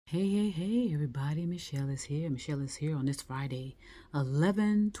Hey, everybody. Michelle is here. Michelle is here on this Friday,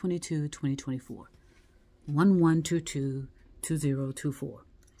 11/22/2024, 11222024.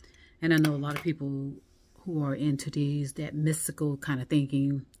 And I know a lot of people who are into that mystical kind of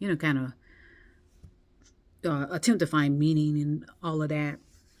thinking, kind of attempt to find meaning in all of that.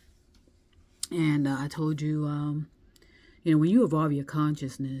 And I told you, when you evolve your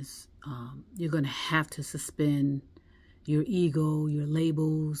consciousness, you're going to have to suspend your ego, your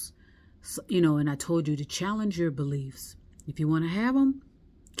labels, and I told you to challenge your beliefs. If you want to have them,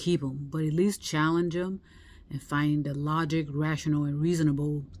 keep them, but at least challenge them and find the logic, rational, and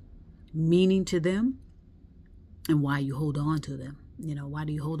reasonable meaning to them and why you hold on to them. Why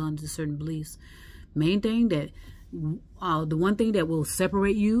do you hold on to certain beliefs? Main thing the one thing that will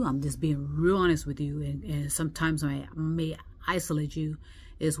separate you, I'm just being real honest with you, and sometimes I may isolate you,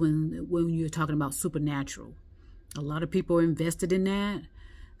 is when you're talking about supernatural. A lot of people are invested in that.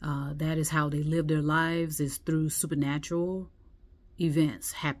 That is how they live their lives, is through supernatural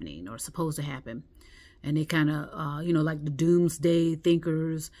events happening or supposed to happen. And they kind of, like the doomsday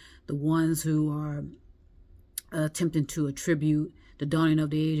thinkers, the ones who are attempting to attribute the dawning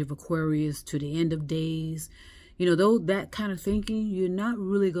of the age of Aquarius to the end of days. Though that kind of thinking, you're not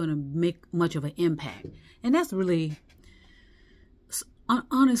really going to make much of an impact. And that's really...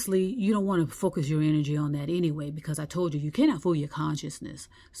 Honestly, you don't want to focus your energy on that anyway, because I told you, you cannot fool your consciousness.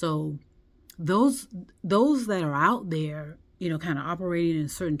 So those that are out there, kind of operating in a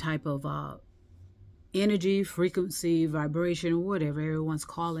certain type of energy, frequency, vibration, or whatever everyone's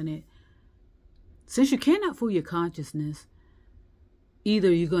calling it, since you cannot fool your consciousness, either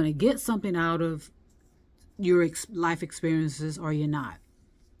you're going to get something out of your life experiences or you're not.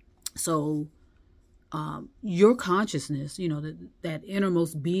 So your consciousness, that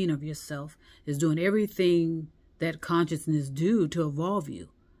innermost being of yourself is doing everything that consciousness do to evolve you.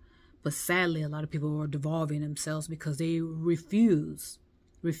 But sadly, a lot of people are devolving themselves because they refuse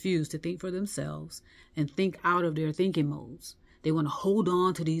to think for themselves and think out of their thinking modes. They want to hold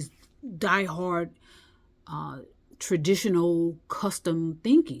on to these diehard, traditional, custom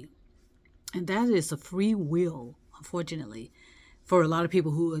thinking. And that is a free will, unfortunately, for a lot of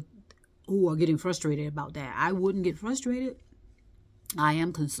people who are getting frustrated about that. I wouldn't get frustrated. I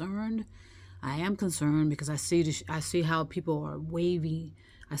am concerned because I see how people are waving.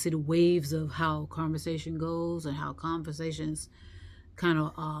 I see the waves of how conversation goes and how conversations kind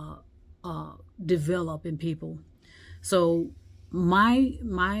of develop in people. So my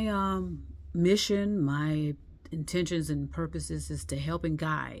mission, my intentions and purposes is to help and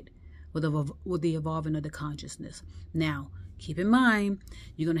guide with the evolving of the consciousness. Now, keep in mind,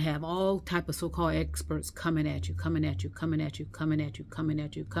 you're going to have all type of so-called experts coming at you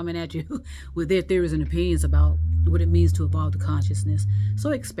with their theories and opinions about what it means to evolve the consciousness.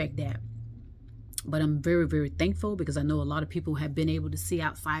 So expect that. But I'm very, very thankful because I know a lot of people have been able to see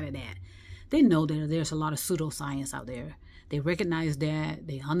outside of that. They know that there's a lot of pseudoscience out there. They recognize that,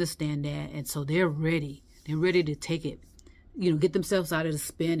 they understand that, and so they're ready. They're ready to take it, get themselves out of the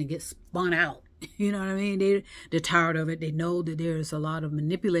spin and get spun out. You know what I mean? They're tired of it. They know that there's a lot of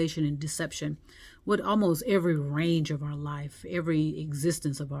manipulation and deception with almost every range of our life. Every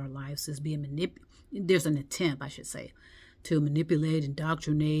existence of our lives is being manipulated. There's an attempt, I should say, to manipulate,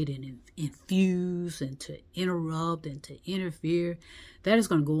 indoctrinate, and infuse, and to interrupt, and to interfere. That is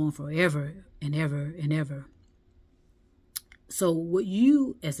going to go on forever and ever and ever. So what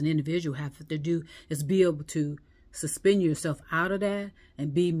you as an individual have to do is be able to suspend yourself out of that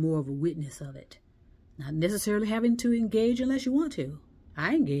and be more of a witness of it. Not necessarily having to engage unless you want to.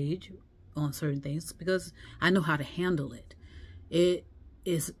 I engage on certain things because I know how to handle it.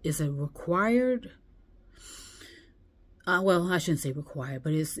 It's a required, well, I shouldn't say required,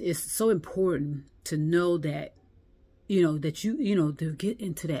 but it's so important to know that, to get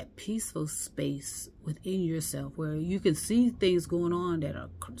into that peaceful space within yourself where you can see things going on that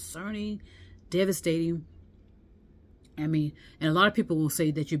are concerning, devastating. I mean, and a lot of people will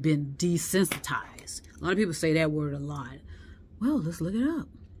say that you've been desensitized. A lot of people say that word a lot. Well, let's look it up.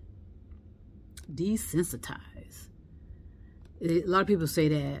 Desensitized. A lot of people say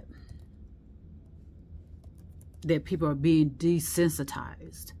that people are being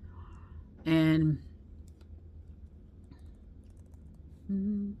desensitized. And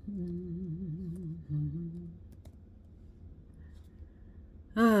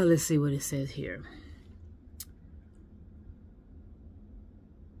let's see what it says here.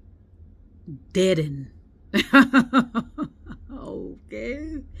 Deaden.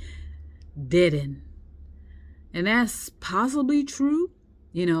 Okay. Deaden. And that's possibly true.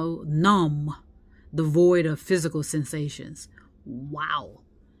 Numb, devoid of physical sensations. Wow.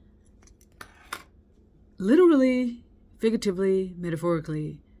 literally, figuratively,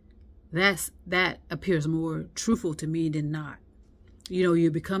 metaphorically, that appears more truthful to me than not. You know,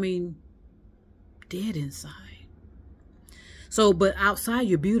 you're becoming dead inside. So, but outside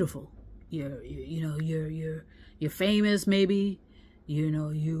you're beautiful. You're famous, maybe. You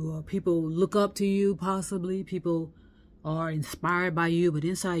know, people look up to you, possibly. People are inspired by you, but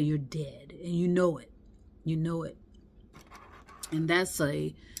inside you're dead, and you know it. You know it. And that's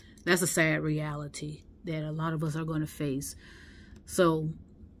a sad reality that a lot of us are going to face. So,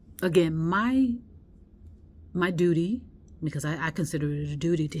 again, my duty, because I consider it a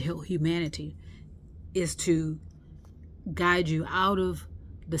duty to help humanity, is to guide you out of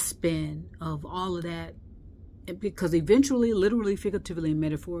the spin of all of that. Because eventually, literally, figuratively, and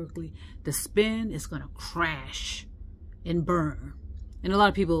metaphorically, the spin is going to crash and burn. And a lot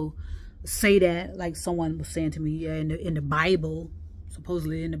of people say that, like someone was saying to me, yeah, in the Bible,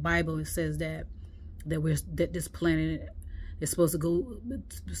 supposedly in the Bible, it says that this planet is supposed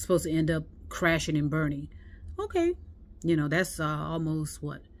to end up crashing and burning. Okay, you know, that's almost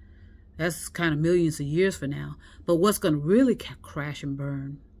what? That's kind of millions of years from now. But what's going to really crash and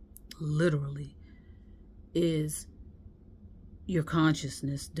burn, literally, is your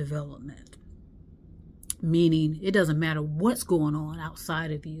consciousness development. Meaning, it doesn't matter what's going on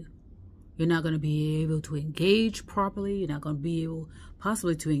outside of you. You're not going to be able to engage properly. You're not going to be able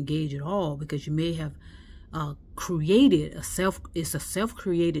possibly to engage at all, because you may have created it's a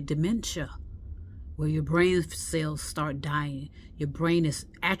self-created dementia where your brain cells start dying. Your brain is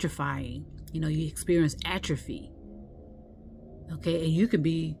atrophying. You know, you experience atrophy. Okay, and you can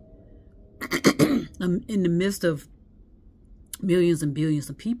be in the midst of millions and billions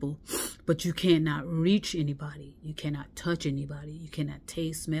of people, but you cannot reach anybody. You cannot touch anybody. You cannot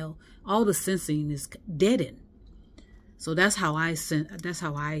taste, smell. All the sensing is deadened. So that's how I sense. That's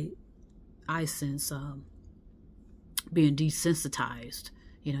how I sense being desensitized.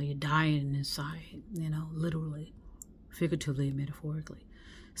 You know, you're dying inside. You know, literally, figuratively, and metaphorically.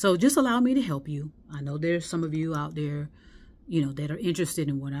 So just allow me to help you. I know there's some of you out there, you know, that are interested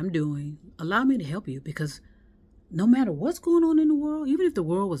in what I'm doing. Allow me to help you, because no matter what's going on in the world, even if the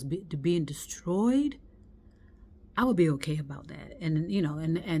world was being destroyed, I would be okay about that. And, you know,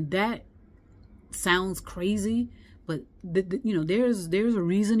 and that sounds crazy, but, you know, there's a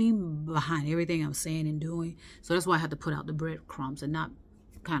reasoning behind everything I'm saying and doing. So that's why I have to put out the breadcrumbs and not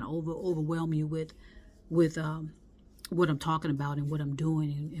kind of overwhelm you with what I'm talking about and what I'm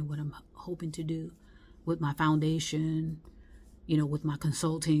doing and what I'm hoping to do with my foundation, you know, with my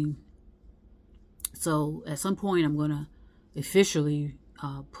consulting. So at some point, I'm going to officially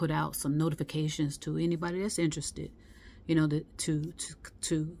put out some notifications to anybody that's interested, you know, to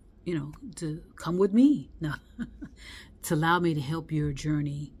come with me, no, to allow me to help your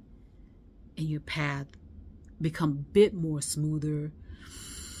journey and your path become a bit more smoother.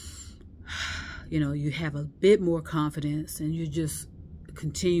 You know, you have a bit more confidence, and you're just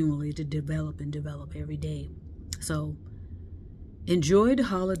continually to develop every day. So enjoy the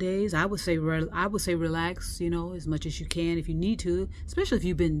holidays. I would say relax, you know, as much as you can if you need to, especially if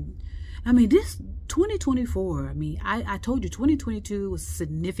you've been, I mean, this 2024, I mean, I told you 2022 was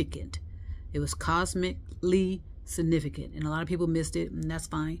significant. It was cosmically significant, and a lot of people missed it, and that's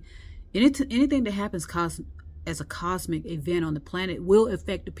fine. Anything that happens as a cosmic event on the planet will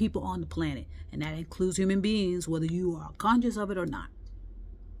affect the people on the planet, and that includes human beings, whether you are conscious of it or not.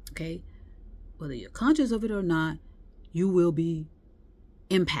 Okay? Whether you're conscious of it or not, you will be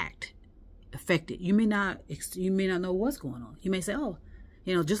affected. You may not know what's going on. You may say, oh,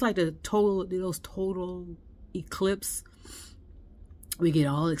 you know, just like those total eclipse, we get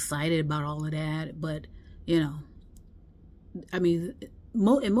all excited about all of that. But, you know, I mean,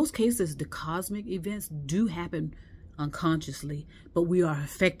 in most cases, the cosmic events do happen unconsciously, but we are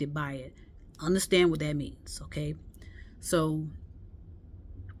affected by it. Understand what that means, okay? So,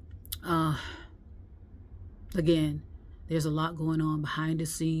 again, there's a lot going on behind the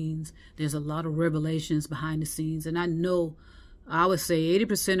scenes. There's a lot of revelations behind the scenes. And I know, I would say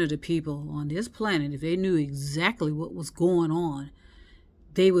 80% of the people on this planet, if they knew exactly what was going on,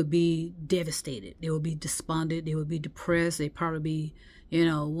 they would be devastated. They would be despondent. They would be depressed. They'd probably be, you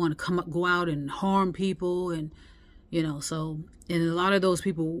know, want to go out and harm people. And, you know, so, and a lot of those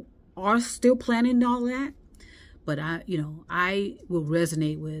people are still planning all that. But I will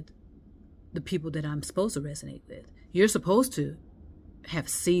resonate with the people that I'm supposed to resonate with. You're supposed to have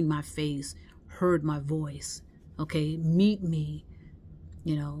seen my face, heard my voice, okay? Meet me,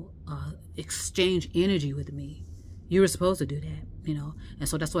 you know, exchange energy with me. You were supposed to do that, you know? And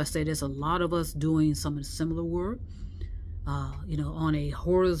so that's why I say there's a lot of us doing some similar work, you know, on a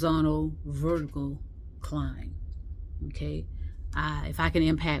horizontal, vertical decline. Okay. If I can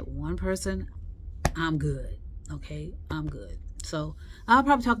impact one person, I'm good. Okay. I'm good. So I'll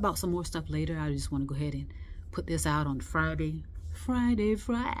probably talk about some more stuff later. I just want to go ahead and put this out on Friday. Friday.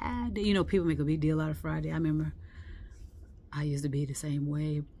 You know, people make a big deal out of Friday. I remember I used to be the same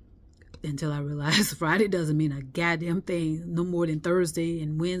way until I realized Friday doesn't mean a goddamn thing. No more than Thursday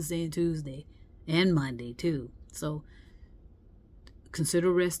and Wednesday and Tuesday and Monday too. So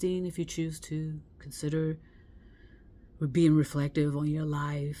consider resting if you choose to. Consider being reflective on your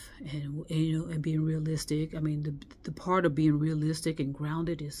life and you know, and being realistic. I mean, the part of being realistic and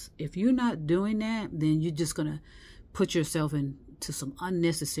grounded is, if you're not doing that, then you're just gonna put yourself into some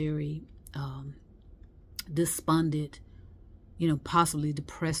unnecessary, despondent, you know, possibly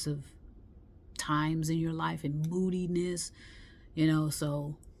depressive times in your life and moodiness, you know.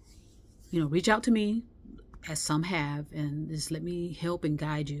 So, you know, reach out to me, as some have, and just let me help and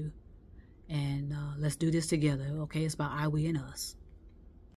guide you. And let's do this together, okay? It's about I, we, and us.